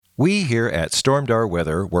We here at Stormdar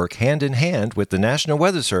Weather work hand in hand with the National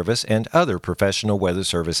Weather Service and other professional weather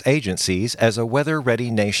service agencies as a Weather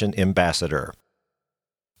Ready Nation ambassador.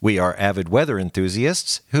 We are avid weather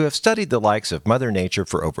enthusiasts who have studied the likes of Mother Nature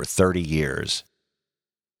for over 30 years.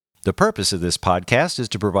 The purpose of this podcast is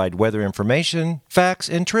to provide weather information, facts,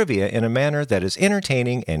 and trivia in a manner that is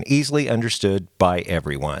entertaining and easily understood by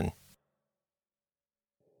everyone.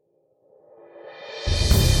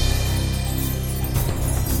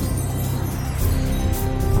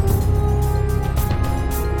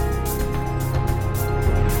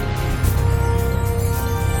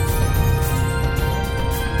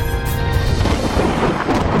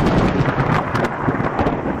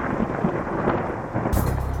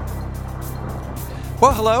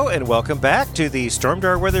 Well, hello, and welcome back to the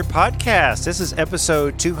Stormdar Weather Podcast. This is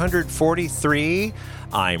episode 243.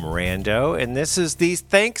 I'm Rando, and this is the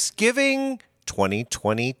Thanksgiving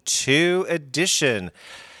 2022 edition.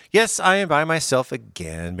 Yes, I am by myself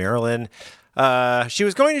again. Marilyn, she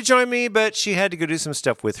was going to join me, but she had to go do some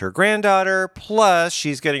stuff with her granddaughter. Plus,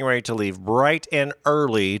 she's getting ready to leave bright and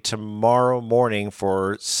early tomorrow morning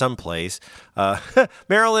for someplace.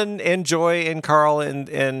 Marilyn and Joy and Carl and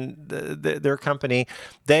their company,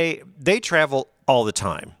 they travel all the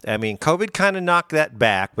time. I mean, COVID kind of knocked that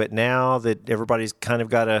back, but now that everybody's kind of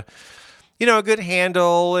got a good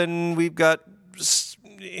handle, and we've got,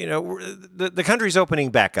 the country's opening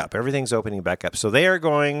back up. Everything's opening back up. So they are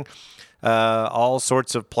going all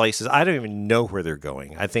sorts of places. I don't even know where they're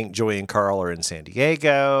going. I think Joy and Carl are in San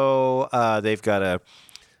Diego. They've got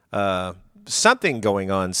something going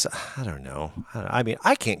on. I don't know. I mean,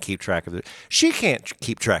 I can't keep track of it. She can't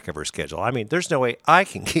keep track of her schedule. I mean, there's no way I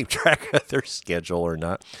can keep track of their schedule or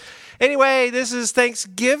not. Anyway, this is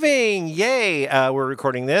Thanksgiving. Yay. We're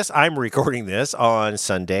recording this. I'm recording this on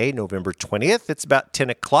Sunday, November 20th. It's about 10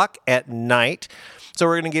 o'clock at night. So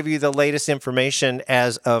we're going to give you the latest information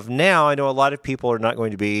as of now. I know a lot of people are not going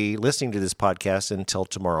to be listening to this podcast until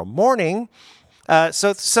tomorrow morning.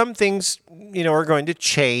 So some things, are going to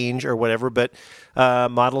change or whatever, but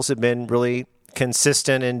models have been really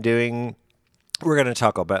consistent in doing. We're going to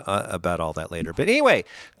talk about all that later. But anyway,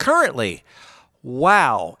 currently,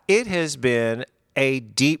 wow, it has been a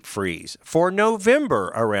deep freeze for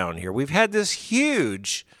November around here. We've had this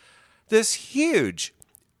huge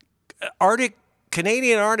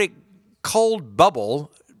Canadian Arctic cold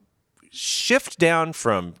bubble shift down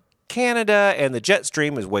from Canada, and the jet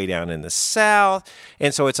stream is way down in the south,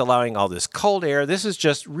 and so it's allowing all this cold air. This is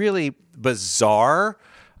just really bizarre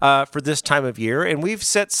for this time of year, and we've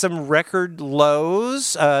set some record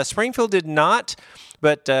lows. Springfield did not,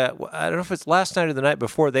 but I don't know if it's last night or the night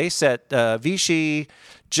before, they set Vichy,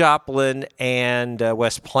 Joplin, and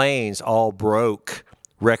West Plains all broke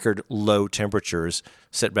record low temperatures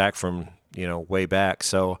set back from way back.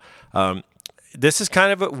 So this is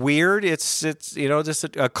kind of weird. It's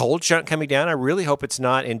just a cold chunk coming down. I really hope it's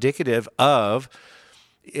not indicative of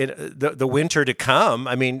the winter to come.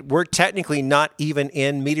 I mean, we're technically not even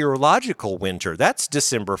in meteorological winter. That's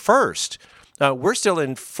December 1st. We're still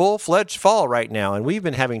in full-fledged fall right now, and we've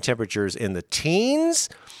been having temperatures in the teens,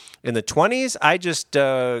 in the 20s. I just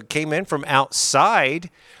came in from outside.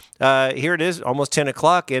 Here it is, almost 10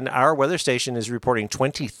 o'clock, and our weather station is reporting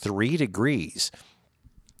 23 degrees.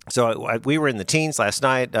 So we were in the teens last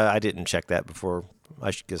night. I didn't check that before.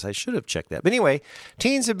 I guess I should have checked that. But anyway,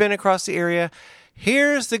 teens have been across the area.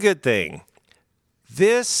 Here's the good thing.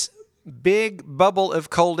 This big bubble of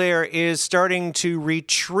cold air is starting to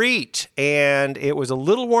retreat, and it was a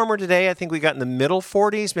little warmer today. I think we got in the middle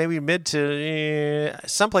 40s, maybe mid to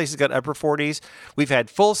some places got upper 40s. We've had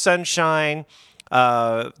full sunshine.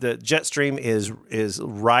 The jet stream is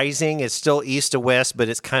rising. It's still east to west, but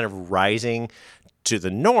it's kind of rising to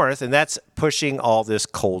the north, and that's pushing all this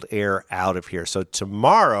cold air out of here. So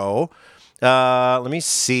tomorrow, let me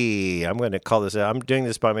see. I'm going to call this out. I'm doing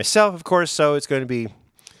this by myself, of course, so it's going to be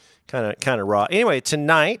kind of raw. Anyway,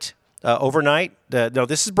 tonight, overnight,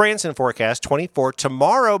 this is Branson forecast, 24.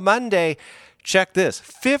 Tomorrow, Monday, check this,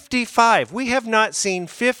 55. We have not seen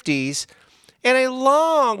 50s in a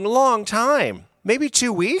long, long time. Maybe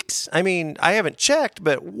 2 weeks? I mean, I haven't checked,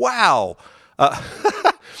 but wow.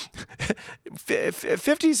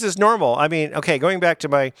 50s is normal. I mean, okay, going back to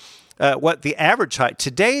my, what the average high.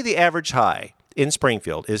 Today, the average high in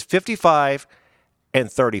Springfield is 55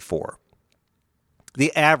 and 34.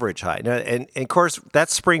 The average high. Now, and of course,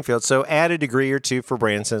 that's Springfield, so add a degree or two for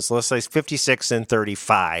Branson. So let's say 56 and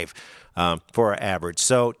 35 for our average.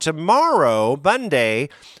 So tomorrow, Monday,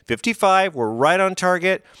 55, we're right on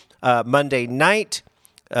target. Monday night,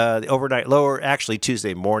 The overnight low, actually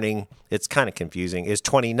Tuesday morning, it's kind of confusing, is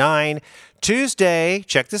 29. Tuesday,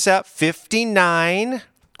 check this out, 59.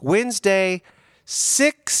 Wednesday,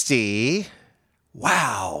 60.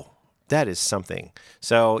 Wow. That is something.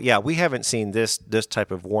 So, yeah, we haven't seen this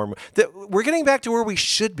type of warm. We're getting back to where we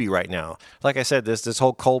should be right now. Like I said, this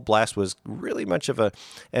whole cold blast was really much of an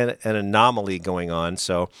anomaly going on.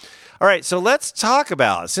 So, all right, so let's talk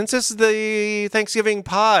about, since this is the Thanksgiving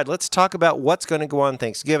pod, let's talk about what's going to go on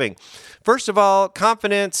Thanksgiving. First of all,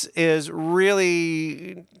 confidence is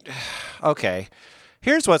really, okay,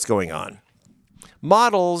 here's what's going on.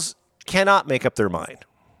 Models cannot make up their mind,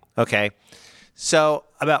 okay? So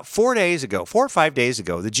about 4 or 5 days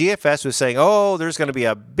ago, the GFS was saying, oh, there's going to be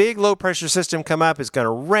a big low pressure system come up. It's going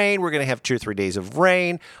to rain. We're going to have 2 or 3 days of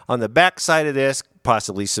rain. On the backside of this,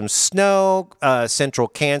 possibly some snow, central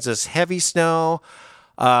Kansas heavy snow.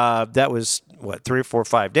 That was, 3 or 4 or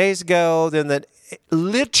 5 days ago. Then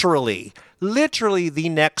literally the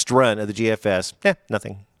next run of the GFS,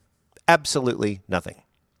 nothing. Absolutely nothing.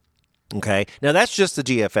 Okay, now that's just the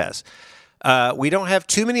GFS. We don't have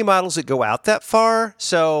too many models that go out that far.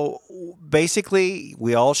 So basically,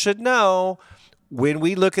 we all should know when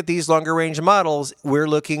we look at these longer range models, we're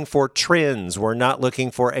looking for trends. We're not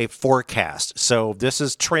looking for a forecast. So this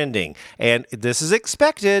is trending. And this is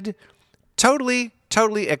expected, totally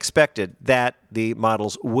expected that the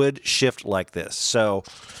models would shift like this. So,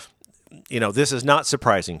 this is not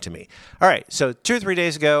surprising to me. All right, so 2 or 3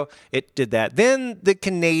 days ago, it did that. Then the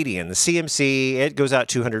Canadian, the CMC, it goes out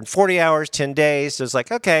 240 hours, 10 days. So it's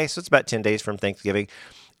like, okay, so it's about 10 days from Thanksgiving.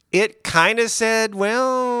 It kind of said,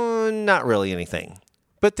 well, not really anything.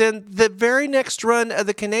 But then the very next run of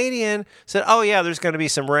the Canadian said, oh, yeah, there's going to be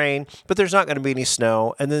some rain, but there's not going to be any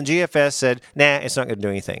snow. And then GFS said, nah, it's not going to do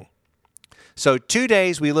anything. So 2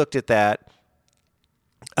 days we looked at that.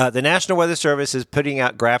 The National Weather Service is putting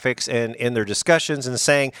out graphics and in their discussions and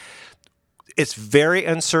saying it's very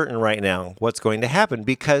uncertain right now what's going to happen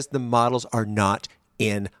because the models are not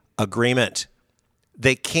in agreement.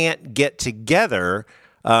 They can't get together.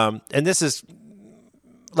 And this is,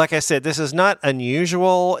 like I said, this is not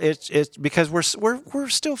unusual. It's because we're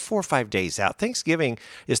still 4 or 5 days out. Thanksgiving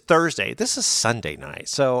is Thursday. This is Sunday night.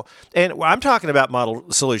 So, and I'm talking about model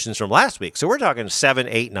solutions from last week. So we're talking 7,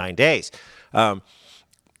 8, 9 days.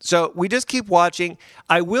 So we just keep watching.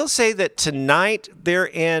 I will say that tonight they're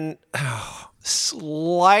in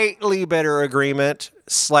slightly better agreement.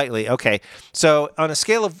 Slightly. Okay. So on a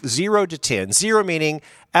scale of 0 to 10, 0 meaning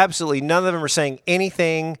absolutely none of them are saying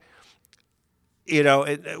anything,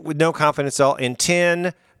 with no confidence at all. And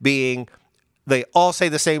 10 being they all say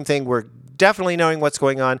the same thing. We're definitely knowing what's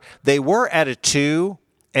going on. They were at a 2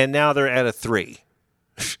 and now they're at a 3.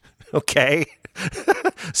 Okay.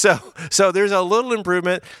 So there's a little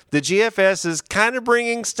improvement. The GFS is kind of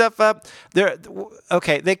bringing stuff up.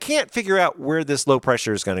 They can't figure out where this low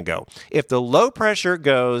pressure is going to go. If the low pressure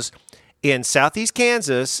goes in southeast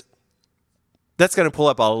Kansas, that's going to pull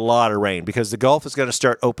up a lot of rain because the Gulf is going to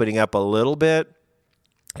start opening up a little bit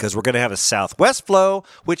because we're going to have a southwest flow,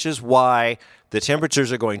 which is why the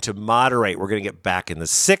temperatures are going to moderate. We're going to get back in the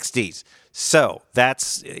 60s. So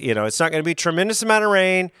that's, it's not going to be a tremendous amount of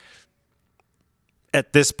rain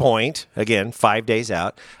at this point, again, 5 days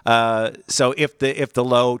out. So if the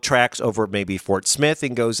low tracks over maybe Fort Smith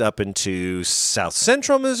and goes up into south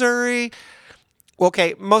central Missouri,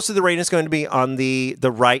 okay, most of the rain is going to be on the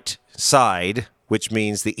right side, which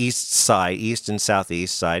means the east side, east and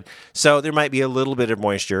southeast side. So there might be a little bit of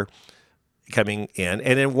moisture coming in.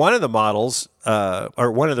 And then one of the models,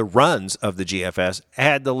 or one of the runs of the GFS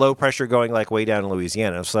had the low pressure going like way down in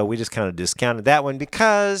Louisiana. So we just kind of discounted that one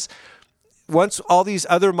because once all these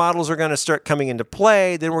other models are going to start coming into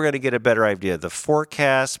play, then we're going to get a better idea of the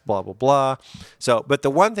forecast, blah, blah, blah. So, but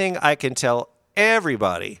the one thing I can tell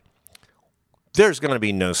everybody, there's going to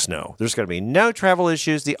be no snow. There's going to be no travel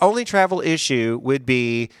issues. The only travel issue would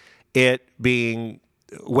be it being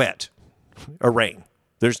wet or rain.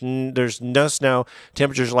 There's no snow.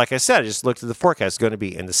 Temperatures, like I said, I just looked at the forecast, going to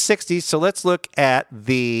be in the 60s. So let's look at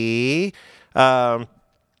the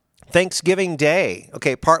Thanksgiving Day.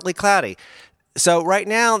 Okay, partly cloudy. So right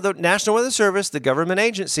now, the National Weather Service, the government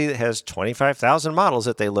agency that has 25,000 models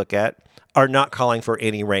that they look at, are not calling for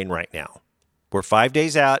any rain right now. We're 5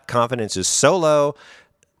 days out. Confidence is so low.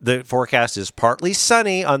 The forecast is partly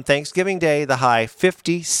sunny on Thanksgiving Day, the high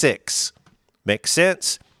 56. Makes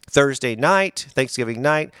sense. Thursday night, Thanksgiving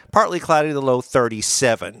night, partly cloudy, the low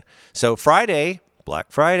 37. So Friday, Black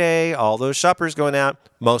Friday, all those shoppers going out,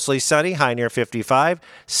 mostly sunny, high near 55.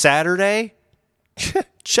 Saturday,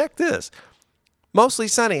 check this. Mostly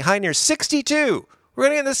sunny, high near 62. We're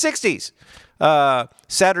going to get in the 60s.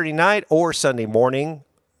 Saturday night or Sunday morning,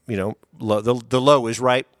 the low is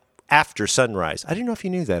right after sunrise. I don't know if you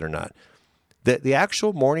knew that or not. The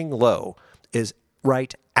actual morning low is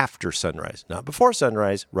right after sunrise, not before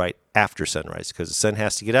sunrise, right after sunrise, because the sun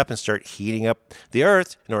has to get up and start heating up the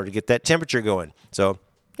earth in order to get that temperature going. So,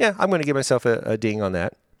 yeah, I'm going to give myself a ding on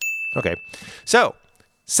that. Okay, so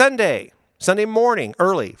Sunday morning,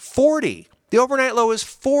 early, 40. The overnight low is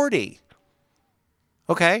 40.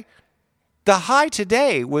 Okay, the high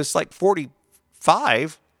today was like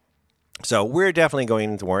 45. So we're definitely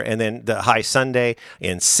going into more. And then the high Sunday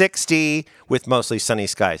in 60 with mostly sunny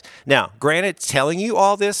skies. Now, granted, telling you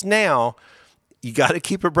all this now, you got to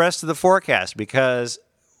keep abreast of the forecast because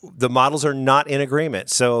the models are not in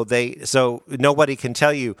agreement. So nobody can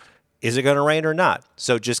tell you, is it going to rain or not?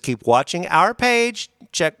 So just keep watching our page.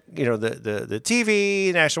 Check, the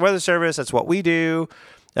TV, National Weather Service. That's what we do.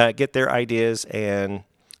 Get their ideas and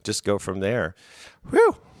just go from there.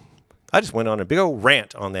 Whew. I just went on a big old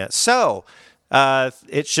rant on that. So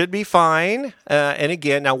it should be fine. And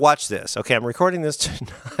again, now watch this. Okay, I'm recording this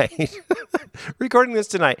tonight.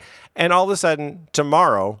 And all of a sudden,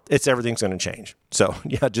 tomorrow, everything's going to change. So,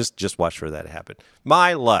 yeah, just watch for that to happen.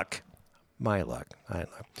 My luck. All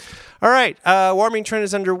right, warming trend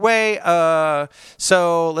is underway.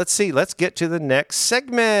 So let's see. Let's get to the next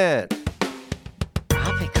segment.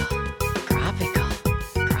 Tropical.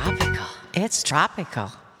 It's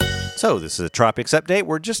tropical. So this is a tropics update.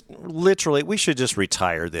 We're just we should just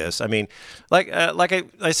retire this. I mean, like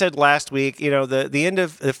I said last week,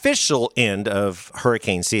 the official end of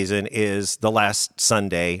hurricane season is the last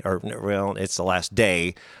Sunday, it's the last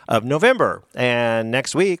day of November. And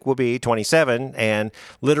next week will be 27, and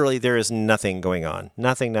literally there is nothing going on.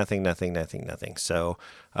 Nothing. So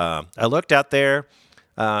I looked out there.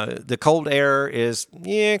 The cold air is,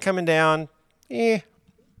 coming down.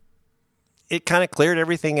 It kind of cleared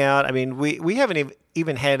everything out. I mean, we haven't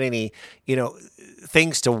even had any,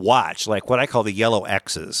 things to watch, like what I call the yellow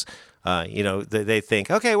X's. They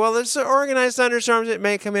think, okay, well, there's organized thunderstorms that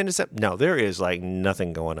may come in. No, there is like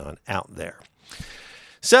nothing going on out there.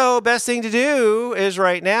 So best thing to do is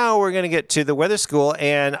right now we're going to get to the weather school.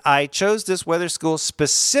 And I chose this weather school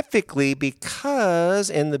specifically because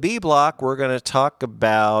in the B block, we're going to talk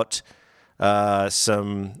about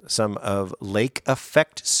some of lake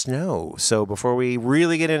effect snow. So before we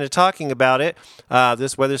really get into talking about it,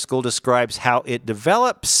 this weather school describes how it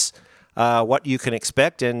develops, what you can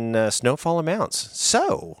expect, and snowfall amounts.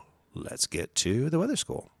 So let's get to the weather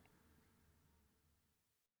school.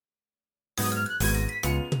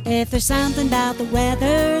 If there's something about the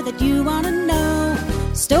weather that you want to know,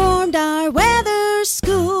 Stormdar Weather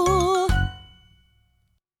School.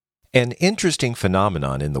 An interesting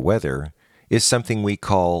phenomenon in the weather is something we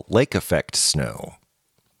call lake effect snow.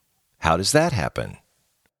 How does that happen?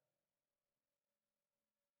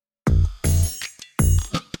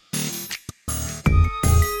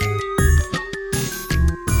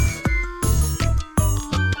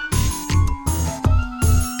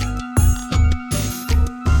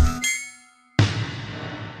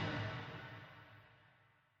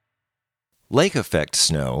 Lake effect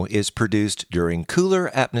snow is produced during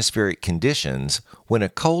cooler atmospheric conditions when a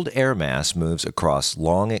cold air mass moves across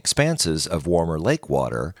long expanses of warmer lake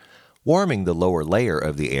water, warming the lower layer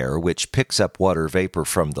of the air which picks up water vapor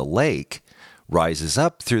from the lake, rises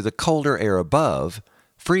up through the colder air above,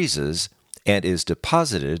 freezes, and is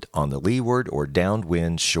deposited on the leeward or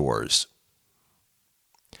downwind shores.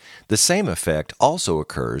 The same effect also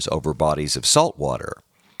occurs over bodies of salt water,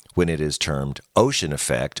 when it is termed ocean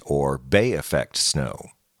effect or bay effect snow.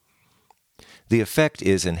 The effect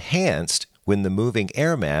is enhanced when the moving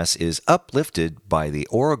air mass is uplifted by the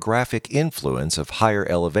orographic influence of higher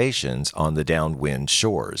elevations on the downwind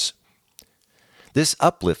shores. This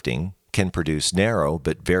uplifting can produce narrow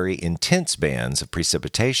but very intense bands of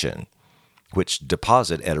precipitation, which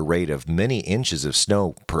deposit at a rate of many inches of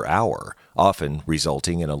snow per hour, often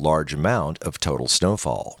resulting in a large amount of total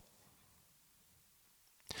snowfall.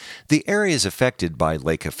 The areas affected by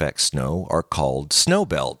lake effect snow are called snow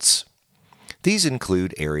belts. These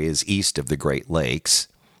include areas east of the Great Lakes,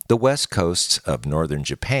 the west coasts of northern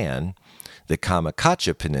Japan, the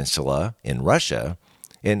Kamchatka Peninsula in Russia,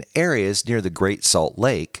 and areas near the Great Salt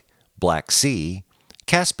Lake, Black Sea,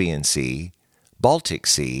 Caspian Sea, Baltic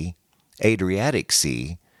Sea, Adriatic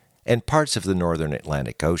Sea, and parts of the northern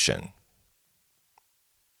Atlantic Ocean.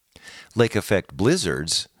 Lake effect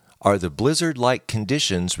blizzards are the blizzard-like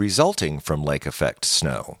conditions resulting from lake effect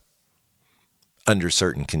snow. Under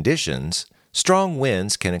certain conditions, Strong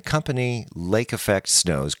winds can accompany lake effect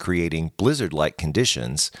snows, creating blizzard-like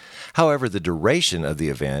conditions. However, the duration of the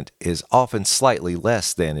event is often slightly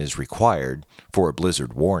less than is required for a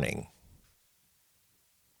blizzard warning.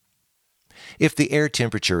 If the air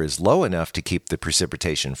temperature is low enough to keep the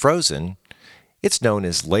precipitation frozen, it's known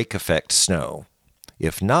as lake effect snow.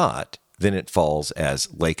 If not, then it falls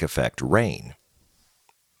as lake effect rain.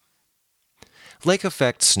 Lake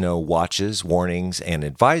effect snow watches, warnings, and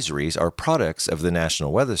advisories are products of the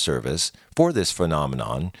National Weather Service for this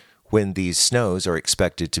phenomenon when these snows are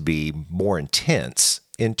expected to be more intense,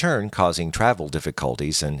 in turn causing travel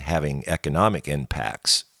difficulties and having economic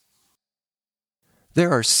impacts. There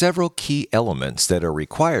are several key elements that are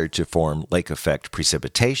required to form lake effect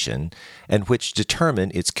precipitation and which determine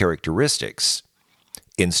its characteristics: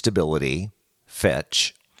 instability,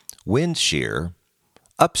 fetch, wind shear,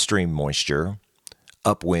 upstream moisture,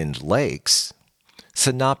 upwind lakes,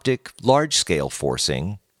 synoptic large-scale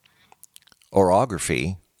forcing,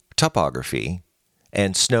 orography, topography,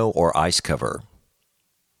 and snow or ice cover.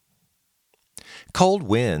 Cold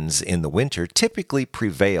winds in the winter typically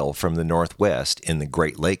prevail from the northwest in the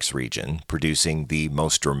Great Lakes region, producing the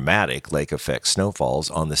most dramatic lake effect snowfalls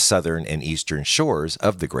on the southern and eastern shores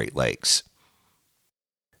of the Great Lakes.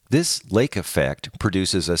 This lake effect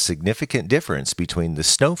produces a significant difference between the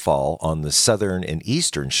snowfall on the southern and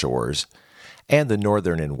eastern shores and the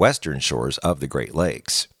northern and western shores of the Great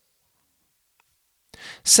Lakes.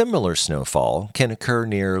 Similar snowfall can occur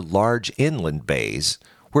near large inland bays,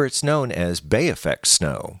 where it's known as bay effect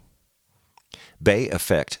snow. Bay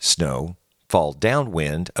effect snow fall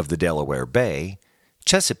downwind of the Delaware Bay,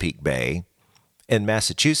 Chesapeake Bay, and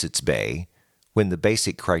Massachusetts Bay when the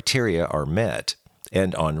basic criteria are met,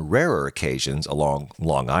 and on rarer occasions along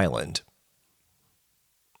Long Island.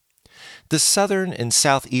 The southern and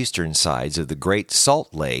southeastern sides of the Great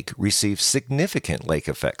Salt Lake receive significant lake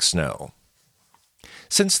effect snow.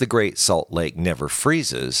 Since the Great Salt Lake never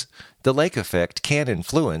freezes, the lake effect can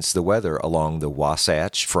influence the weather along the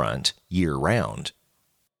Wasatch Front year-round.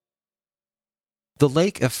 The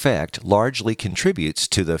lake effect largely contributes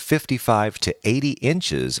to the 55 to 80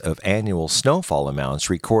 inches of annual snowfall amounts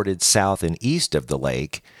recorded south and east of the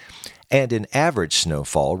lake, and an average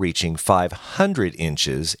snowfall reaching 500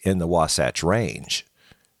 inches in the Wasatch Range.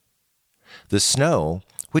 The snow,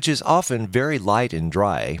 which is often very light and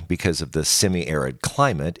dry because of the semi-arid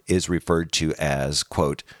climate, is referred to as,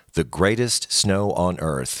 quote, the greatest snow on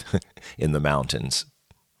earth in the mountains.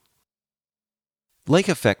 Lake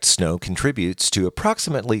effect snow contributes to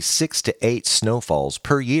approximately 6 to 8 snowfalls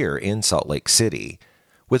per year in Salt Lake City,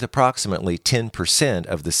 with approximately 10%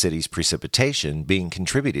 of the city's precipitation being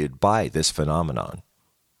contributed by this phenomenon.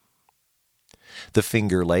 The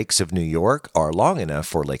Finger Lakes of New York are long enough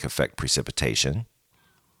for lake effect precipitation.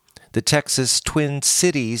 The Texas twin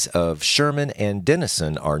cities of Sherman and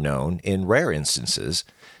Denison are known, in rare instances,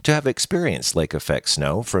 to have experienced lake effect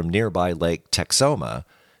snow from nearby Lake Texoma,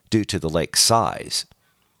 due to the lake's size.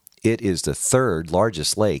 It is the third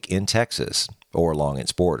largest lake in Texas, or along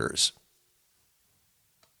its borders.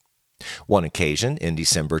 One occasion, in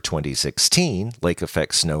December 2016, lake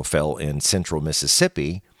effect snow fell in central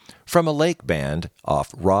Mississippi from a lake band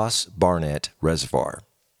off Ross Barnett Reservoir.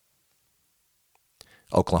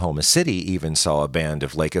 Oklahoma City even saw a band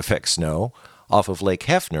of lake effect snow off of Lake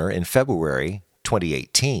Hefner in February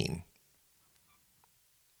 2018.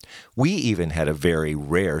 We even had a very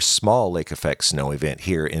rare small lake effect snow event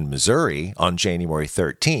here in Missouri on January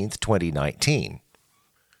 13, 2019.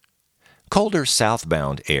 Colder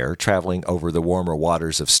southbound air traveling over the warmer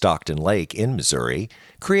waters of Stockton Lake in Missouri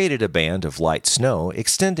created a band of light snow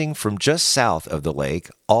extending from just south of the lake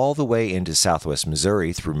all the way into southwest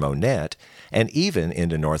Missouri through Monette and even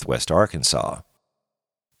into northwest Arkansas.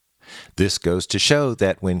 This goes to show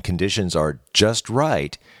that when conditions are just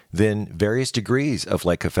right, then various degrees of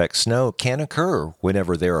lake effect snow can occur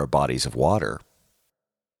whenever there are bodies of water.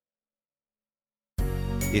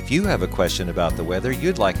 If you have a question about the weather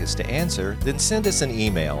you'd like us to answer, then send us an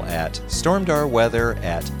email at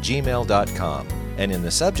stormdarweather@gmail.com and in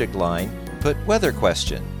the subject line, put weather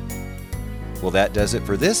question. Well, that does it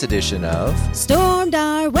for this edition of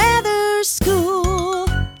Stormdar Weather School.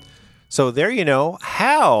 So there you know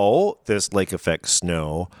how this lake effect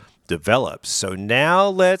snow develops. So now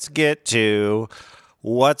let's get to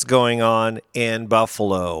what's going on in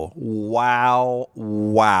Buffalo. Wow.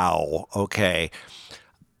 Okay.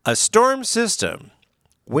 A storm system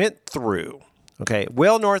went through,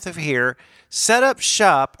 well north of here, set up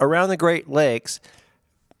shop around the Great Lakes,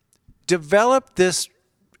 developed this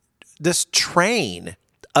train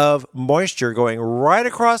of moisture going right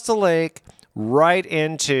across the lake, right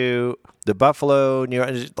into the Buffalo, New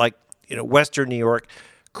York, like, Western New York,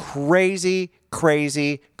 crazy,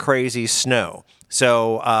 crazy, crazy snow.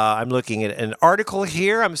 So I'm looking at an article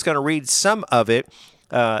here. I'm just going to read some of it.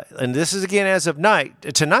 And this is, again, as of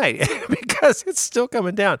tonight, because it's still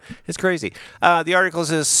coming down. It's crazy. The article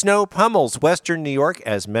says, snow pummels Western New York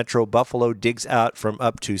as Metro Buffalo digs out from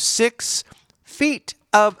up to 6 feet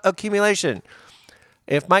of accumulation.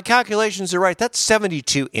 If my calculations are right, that's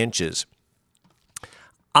 72 inches.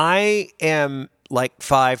 I am like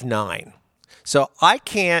 5'9", so I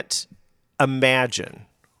can't imagine.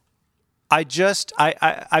 I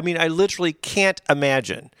literally can't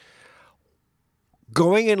imagine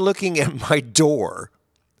going and looking at my door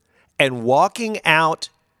and walking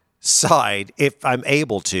outside, if I'm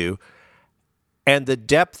able to, and the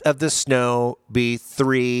depth of the snow be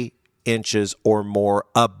 3 inches or more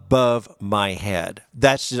above my head.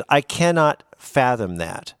 That's just, I cannot fathom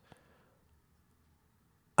that.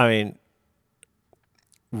 I mean,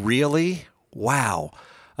 really? Wow.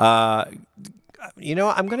 I'm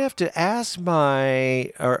going to have to ask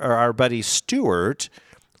our buddy Stuart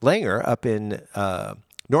Langer up in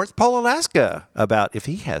North Pole, Alaska, about if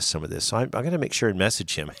he has some of this. So I'm going to make sure and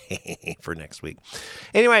message him for next week.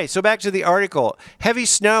 Anyway, so back to the article. Heavy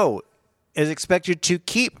snow is expected to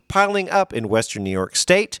keep piling up in Western New York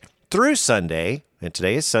State through Sunday, and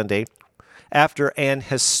today is Sunday, after an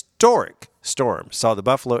historic storm saw the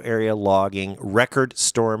Buffalo area logging record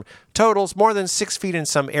storm totals, more than 6 feet in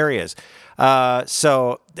some areas.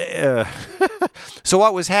 So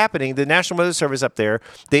what was happening, the National Weather Service up there,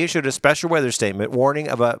 they issued a special weather statement warning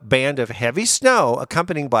of a band of heavy snow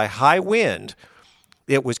accompanied by high wind.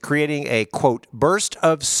 It was creating a, quote, burst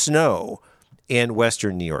of snow in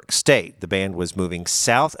Western New York State. The band was moving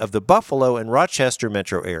south of the Buffalo and Rochester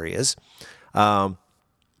metro areas.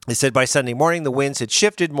 They said by Sunday morning, the winds had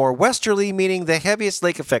shifted more westerly, meaning the heaviest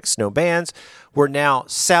lake effect snow bands were now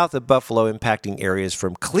south of Buffalo, impacting areas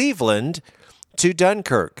from Cleveland to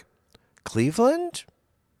Dunkirk. Cleveland?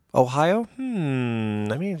 Ohio? I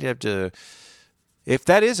mean, you have to... If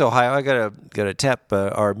that is Ohio, I gotta tap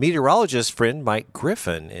our meteorologist friend Mike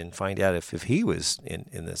Griffin and find out if he was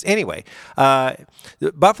in this. Anyway,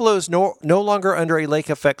 Buffalo is no longer under a lake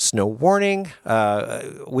effect snow warning.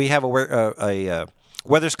 We have a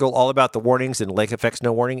weather school all about the warnings, and lake effect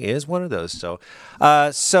snow warning is one of those. So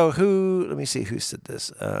let me see who said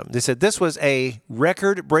this. They said this was a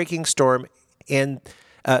record-breaking storm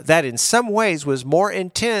that in some ways was more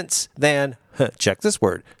intense than, check this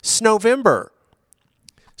word, Snowvember.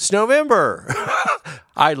 Snowvember.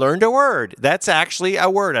 I learned a word. That's actually a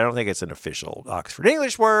word. I don't think it's an official Oxford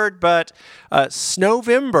English word, but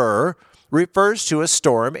Snowvember refers to a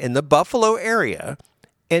storm in the Buffalo area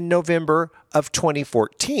in November of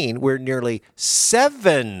 2014, where nearly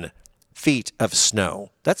 7 feet of snow,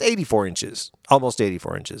 that's 84 inches, almost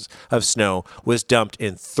 84 inches of snow, was dumped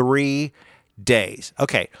in 3 days.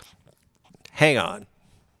 Okay, hang on.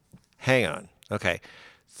 Okay,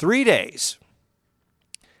 3 days.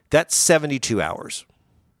 That's 72 hours,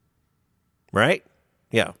 right?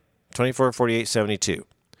 Yeah, 24, 48, 72.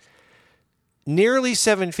 Nearly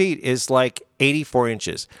 7 feet is like 84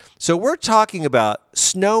 inches. So we're talking about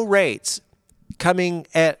snow rates coming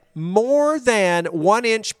at more than 1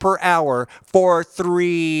 inch per hour for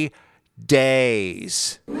 3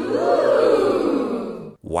 days.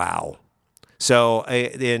 Wow. So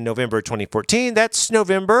in November 2014, that's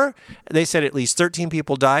November, they said at least 13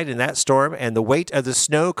 people died in that storm, and the weight of the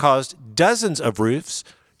snow caused dozens of roofs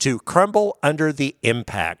to crumble under the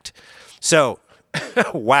impact. So,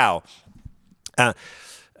 wow.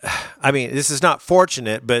 I mean, this is not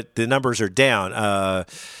fortunate, but the numbers are down.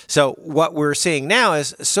 So what we're seeing now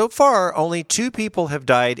is, so far, only 2 people have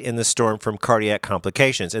died in the storm from cardiac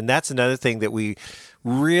complications. And that's another thing that we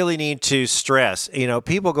really need to stress.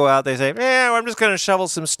 People go out, they say, I'm just going to shovel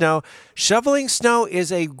some snow. Shoveling snow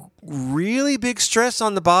is a really big stress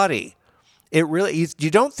on the body. It really, you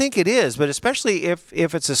don't think it is, but especially if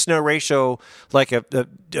it's a snow ratio like of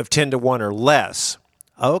 10 to 1 or less.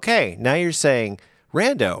 Okay, now you're saying,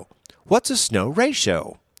 Rando, what's a snow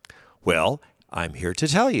ratio? Well, I'm here to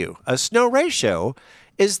tell you. A snow ratio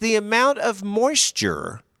is the amount of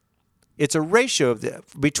moisture. It's a ratio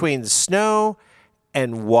between the snow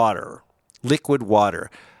and water, liquid water.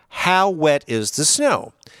 How wet is the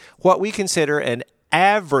snow? What we consider an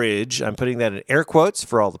average, I'm putting that in air quotes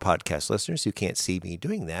for all the podcast listeners who can't see me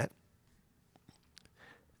doing that,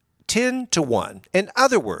 10 to 1. In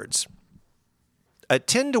other words, a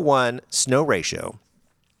 10 to 1 snow ratio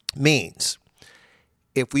means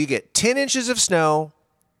if we get 10 inches of snow,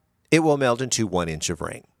 it will melt into 1 inch of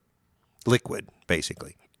rain. Liquid,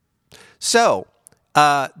 basically. So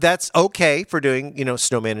That's okay for doing,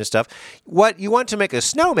 snowman and stuff. What you want to make a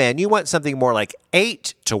snowman, you want something more like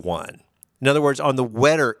 8-1. In other words, on the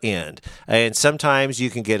wetter end. And sometimes you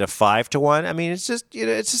can get a 5-1. I mean, it's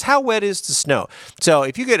just how wet is the snow. So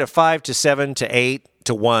if you get a 5 to 7 to 8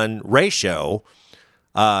 to 1 ratio,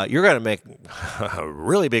 you're going to make a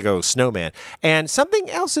really big old snowman. And something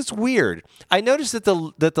else that's weird, I noticed that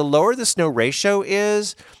the lower the snow ratio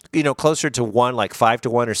is, closer to 1, like 5-1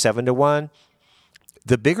 or 7-1,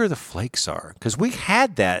 the bigger the flakes are. Because we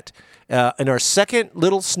had that in our second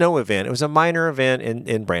little snow event. It was a minor event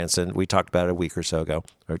in Branson. We talked about it a week or so ago,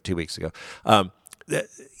 or 2 weeks ago. When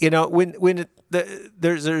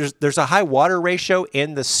there's a high water ratio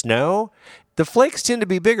in the snow, the flakes tend to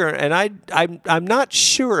be bigger, and I'm not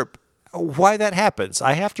sure why that happens.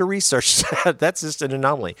 I have to research that. That's just an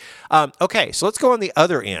anomaly. Okay, so let's go on the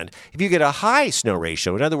other end. If you get a high snow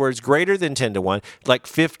ratio, in other words, greater than 10-1, like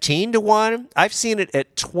 15-1, I've seen it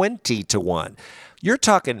at 20-1. You're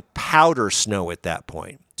talking powder snow at that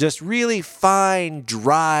point. Just really fine,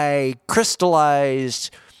 dry,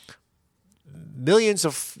 crystallized, millions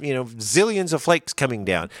of, zillions of flakes coming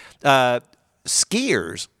down.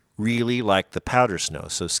 Skiers really like the powder snow.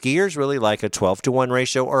 So skiers really like a 12-1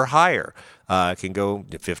 ratio or higher. It can go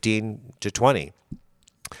 15-20.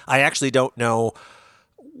 I actually don't know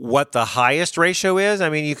what the highest ratio is.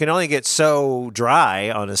 I mean, you can only get so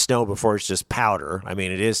dry on a snow before it's just powder. I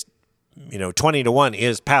mean, it is, 20-1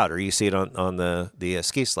 is powder. You see it on the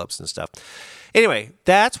ski slopes and stuff. Anyway,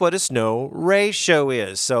 that's what a snow ratio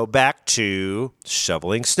is. So back to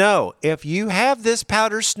shoveling snow. If you have this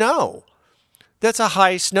powder snow, that's a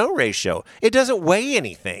high snow ratio. It doesn't weigh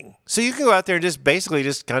anything. So you can go out there and just basically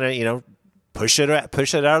just kind of, push it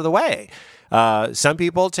out of the way. Some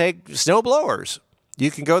people take snow blowers. You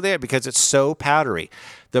can go there because it's so powdery.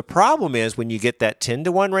 The problem is when you get that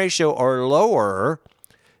 10-1 ratio or lower,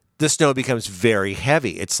 the snow becomes very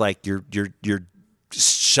heavy. It's like you're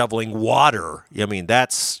shoveling water. I mean,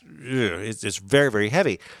 it's very, very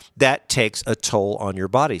heavy. That takes a toll on your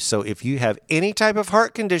body. So if you have any type of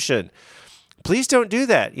heart condition, please don't do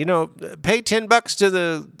that. Pay $10 to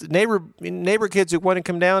the neighbor kids who want to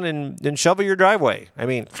come down and shovel your driveway. I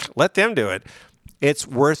mean, let them do it. It's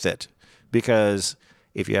worth it because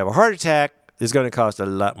if you have a heart attack, it's going to cost a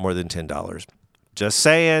lot more than $10. Just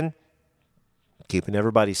saying. Keeping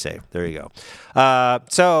everybody safe. There you go.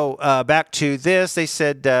 So back to this. They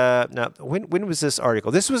said, now, when was this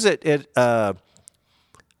article? This was at a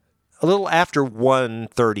little after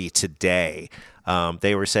 1:30 today.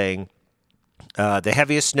 They were saying the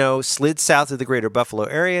heaviest snow slid south of the greater Buffalo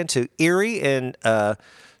area into Erie and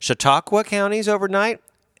Chautauqua counties overnight.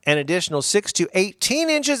 An additional 6 to 18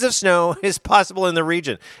 inches of snow is possible in the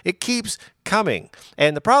region. It keeps coming.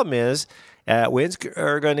 And the problem is, winds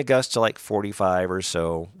are going to gust to like 45 or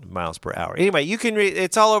so miles per hour. Anyway, you can read,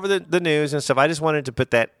 it's all over the news and stuff. I just wanted to put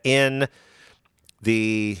that in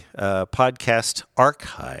the podcast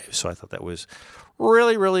archive. So I thought that was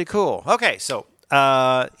really, really cool. Okay, so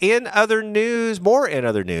in other news,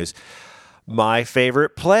 my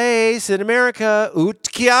favorite place in America,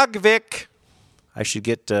 Utqiagvik. I should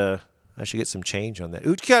get some change on that.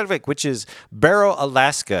 Utqiagvik, which is Barrow,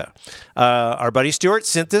 Alaska. Our buddy Stuart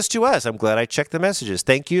sent this to us. I'm glad I checked the messages.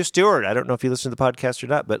 Thank you, Stuart. I don't know if you listen to the podcast or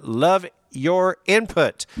not, but love your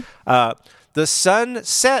input. The sun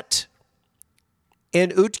set in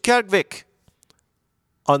Utqiagvik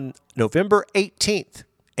on November 18th,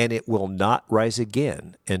 and it will not rise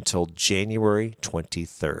again until January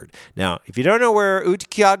 23rd. Now, if you don't know where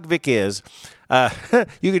Utqiagvik is,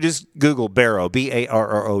 you could just Google Barrow,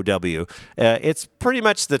 Barrow. It's pretty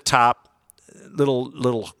much the top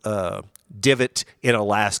little divot in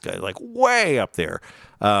Alaska, like way up there.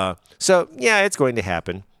 So yeah, it's going to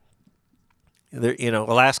happen.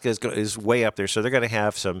 Alaska is way up there, so they're going to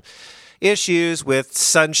have some issues with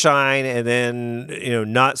sunshine and then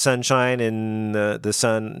not sunshine and the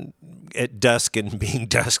sun at dusk and being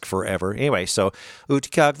dusk forever. Anyway, so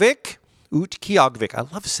Utqiagvik. I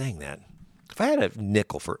love saying that. If I had a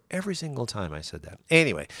nickel for every single time I said that.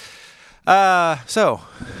 Anyway, so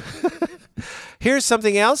here's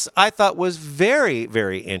something else I thought was very,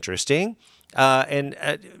 very interesting. And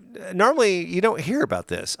normally you don't hear about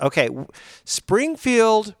this. Okay,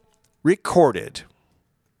 Springfield recorded,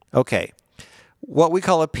 what we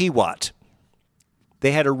call a PWAT.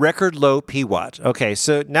 They had a record low PWAT. Okay,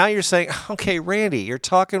 so now you're saying, okay, Randy, you're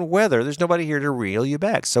talking weather. There's nobody here to reel you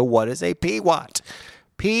back. So what is a PWAT?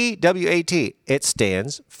 PWAT. It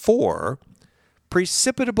stands for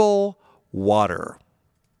precipitable water.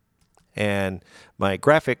 And my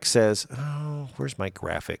graphic says, where's my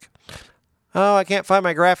graphic? Oh, I can't find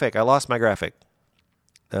my graphic. I lost my graphic.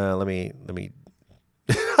 Let me.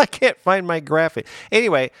 I can't find my graphic.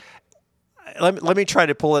 Anyway, let me try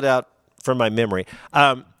to pull it out from my memory.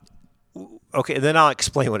 Okay, and then I'll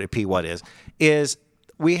explain what a PWatt is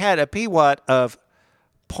we had a PWatt of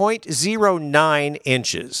 0.09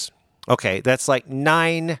 inches. Okay, that's like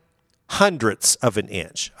 9/100ths of an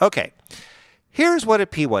inch. Okay, here's what a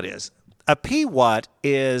PWatt is. A PWatt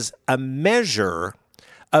is a measure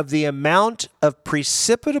of the amount of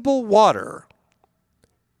precipitable water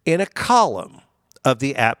in a column of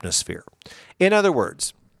the atmosphere. In other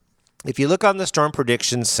words, if you look on the Storm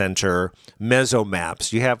Prediction Center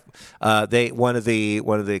mesomaps, you have one of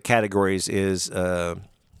the categories is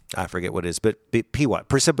I forget what it is, but PWatt,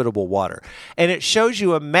 precipitable water, and it shows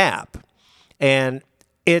you a map, and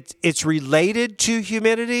it's related to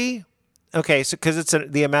humidity. Okay, so because it's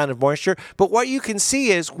the amount of moisture, but what you can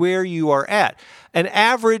see is where you are at. An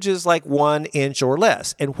average is like 1 inch or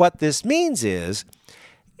less, and what this means is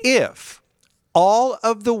if all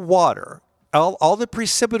of the water, all the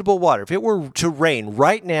precipitable water, if it were to rain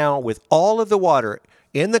right now with all of the water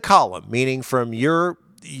in the column, meaning from your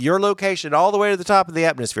location all the way to the top of the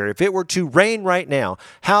atmosphere, if it were to rain right now,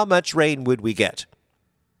 how much rain would we get?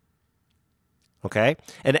 Okay,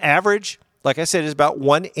 an average, like I said, is about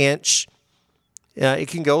 1 inch. It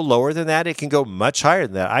can go lower than that. It can go much higher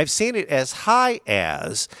than that. I've seen it as high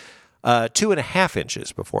as 2.5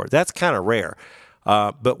 inches before. That's kind of rare.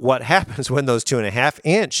 But what happens when those 2.5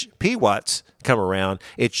 inch PWatts come around?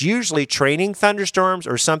 It's usually training thunderstorms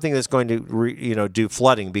or something that's going to do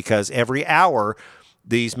flooding, because every hour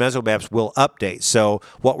these mesomaps will update. So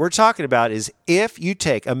what we're talking about is if you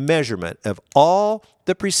take a measurement of all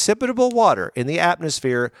the precipitable water in the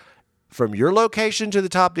atmosphere from your location to the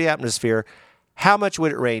top of the atmosphere, how much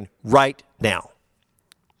would it rain right now?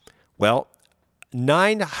 Well,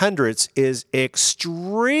 9/100ths is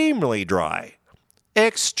extremely dry.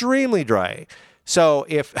 Extremely dry. So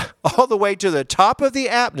if all the way to the top of the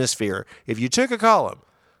atmosphere, if you took a column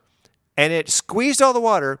and it squeezed all the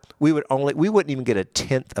water, we wouldn't even get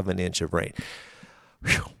 1/10 of an inch of rain.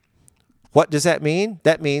 Whew. What does that mean?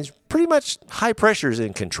 That means pretty much high pressure is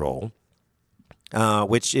in control,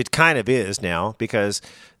 which it kind of is now, because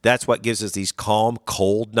that's what gives us these calm,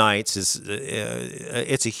 cold nights.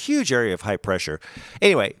 It's a huge area of high pressure.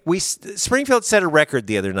 Anyway, Springfield set a record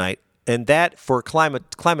the other night, and that for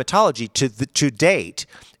climatology to date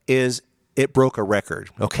is it broke a record.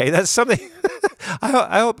 Okay, that's something.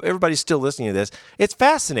 I hope everybody's still listening to this. It's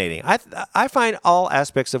fascinating. I find all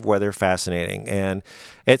aspects of weather fascinating, and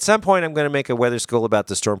at some point I'm going to make a weather school about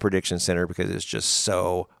the Storm Prediction Center, because it's just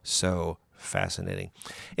so fascinating.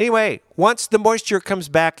 Anyway, once the moisture comes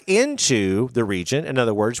back into the region, in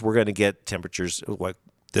other words, we're going to get temperatures like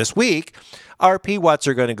this week, our PWatts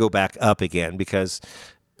are going to go back up again, because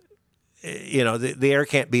the air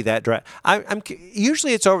can't be that dry.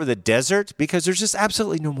 Usually it's over the desert, because there's just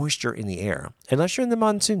absolutely no moisture in the air unless you're in the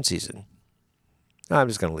monsoon season. I'm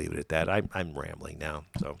just going to leave it at that. I'm rambling now.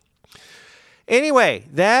 So anyway,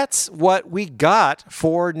 that's what we got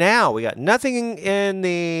for now. We got nothing in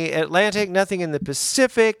the Atlantic, nothing in the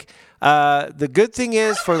Pacific. The good thing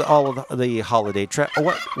is for all of the holiday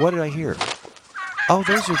what did I hear? Oh,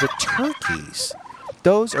 those are the turkeys.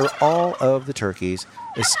 Those are all of the turkeys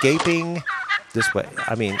escaping this way.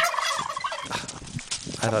 I mean, I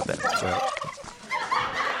thought that was right.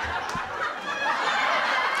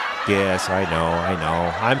 Yes, I know.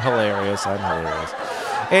 I'm hilarious.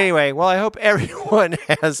 Anyway, well, I hope everyone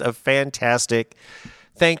has a fantastic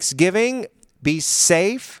Thanksgiving. Be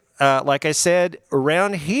safe. Like I said,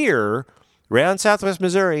 around here, around Southwest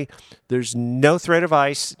Missouri, there's no threat of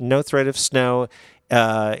ice, no threat of snow.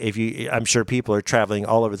 I'm sure people are traveling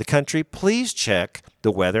all over the country. Please check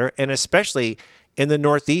the weather, and especially in the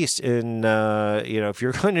Northeast. If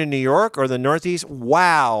you're going to New York or the Northeast,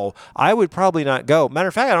 wow, I would probably not go. Matter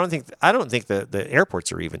of fact, I don't think the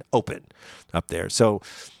airports are even open up there. So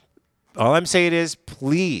all I'm saying is,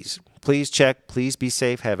 please check. Please be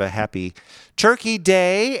safe. Have a happy Turkey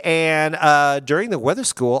Day. And during the weather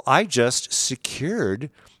school, I just secured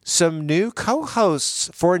some new co-hosts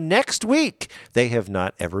for next week. They have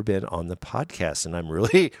not ever been on the podcast, and I'm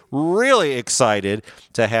really, really excited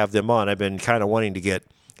to have them on. I've been kind of wanting to get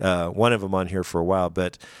one of them on here for a while,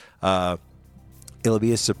 but it'll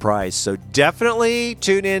be a surprise. So definitely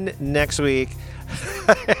tune in next week.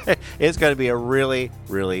 It's going to be a really,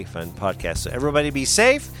 really fun podcast. So everybody be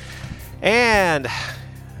safe, and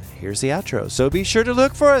here's the outro. So be sure to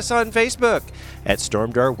look for us on Facebook at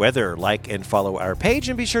Stormdar Weather. Like and follow our page,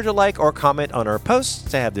 and be sure to like or comment on our posts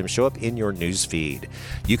to have them show up in your news feed.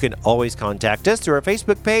 You can always contact us through our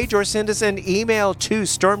Facebook page or send us an email to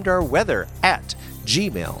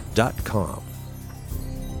stormdarweather@gmail.com.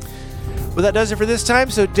 Well, that does it for this time,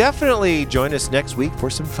 so definitely join us next week for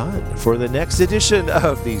some fun for the next edition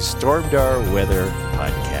of the Stormdar Weather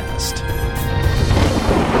Podcast.